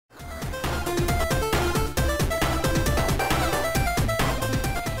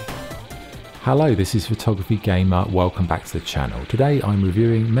Hello, this is Photography Gamer, welcome back to the channel. Today I'm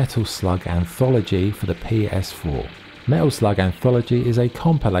reviewing Metal Slug Anthology for the PS4. Metal Slug Anthology is a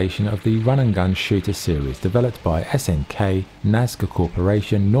compilation of the run and gun shooter series developed by SNK, Nazca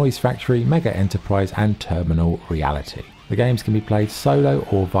Corporation, Noise Factory, Mega Enterprise and Terminal Reality. The games can be played solo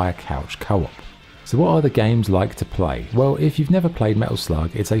or via couch co-op. So what are the games like to play? Well, if you've never played Metal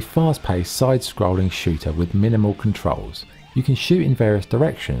Slug, it's a fast-paced side-scrolling shooter with minimal controls. You can shoot in various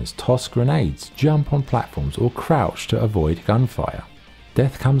directions, toss grenades, jump on platforms or crouch to avoid gunfire.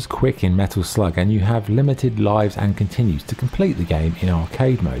 Death comes quick in Metal Slug and you have limited lives and continues to complete the game in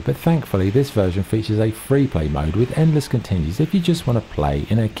arcade mode, but thankfully this version features a free play mode with endless continues if you just want to play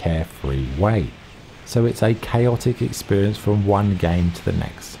in a carefree way. So it's a chaotic experience from one game to the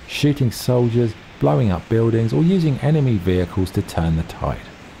next, shooting soldiers, blowing up buildings or using enemy vehicles to turn the tide.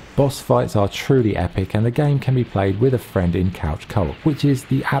 Boss fights are truly epic and the game can be played with a friend in couch co-op, which is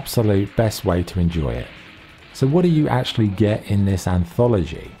the absolute best way to enjoy it. So what do you actually get in this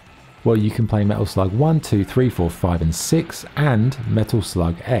anthology? Well, you can play Metal Slug 1, 2, 3, 4, 5 and 6 and Metal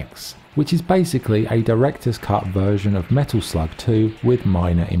Slug X, which is basically a director's cut version of Metal Slug 2 with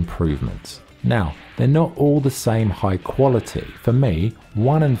minor improvements. Now, they're not all the same high quality. For me,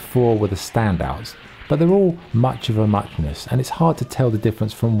 1 and 4 were the standouts, but they're all much of a muchness and it's hard to tell the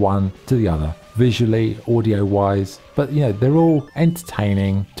difference from one to the other, visually, audio wise, but they're all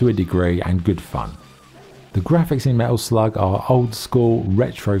entertaining to a degree and good fun. The graphics in Metal Slug are old school,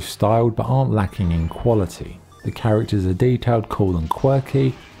 retro styled but aren't lacking in quality. The characters are detailed, cool and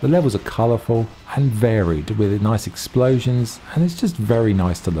quirky, the levels are colourful and varied with nice explosions and it's just very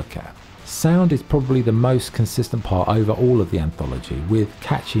nice to look at. Sound is probably the most consistent part over all of the anthology, with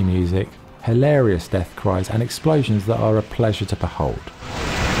catchy music, hilarious death cries and explosions that are a pleasure to behold.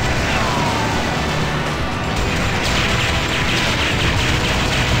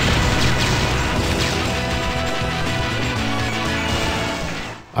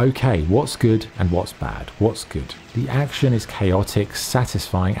 Okay, what's good and what's bad? What's good? The action is chaotic,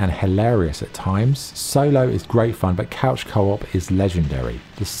 satisfying and hilarious at times. Solo is great fun, but couch co-op is legendary.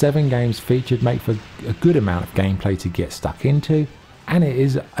 The 7 games featured make for a good amount of gameplay to get stuck into, and it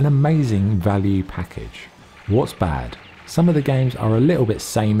is an amazing value package. What's bad? Some of the games are a little bit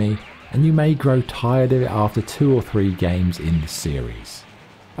samey, and you may grow tired of it after 2 or 3 games in the series.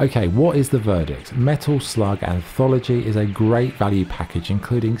 Okay, what is the verdict? Metal Slug Anthology is a great value package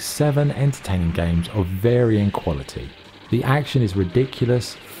including 7 entertaining games of varying quality. The action is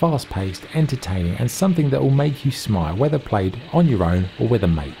ridiculous, fast-paced, entertaining and something that will make you smile whether played on your own or with a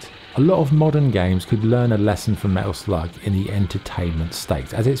mate. A lot of modern games could learn a lesson from Metal Slug in the entertainment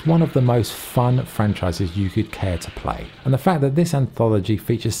state, as it's one of the most fun franchises you could care to play. And the fact that this anthology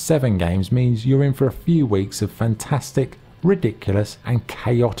features 7 games means you're in for a few weeks of fantastic, ridiculous and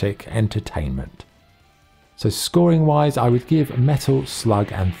chaotic entertainment. So scoring wise, I would give Metal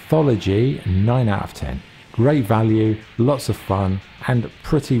Slug Anthology 9 out of 10. Great value, lots of fun and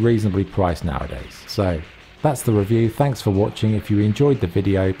pretty reasonably priced nowadays. So that's the review. Thanks for watching. If you enjoyed the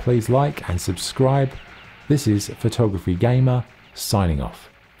video, please like and subscribe. This is Photography Gamer signing off.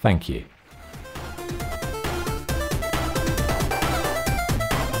 Thank you.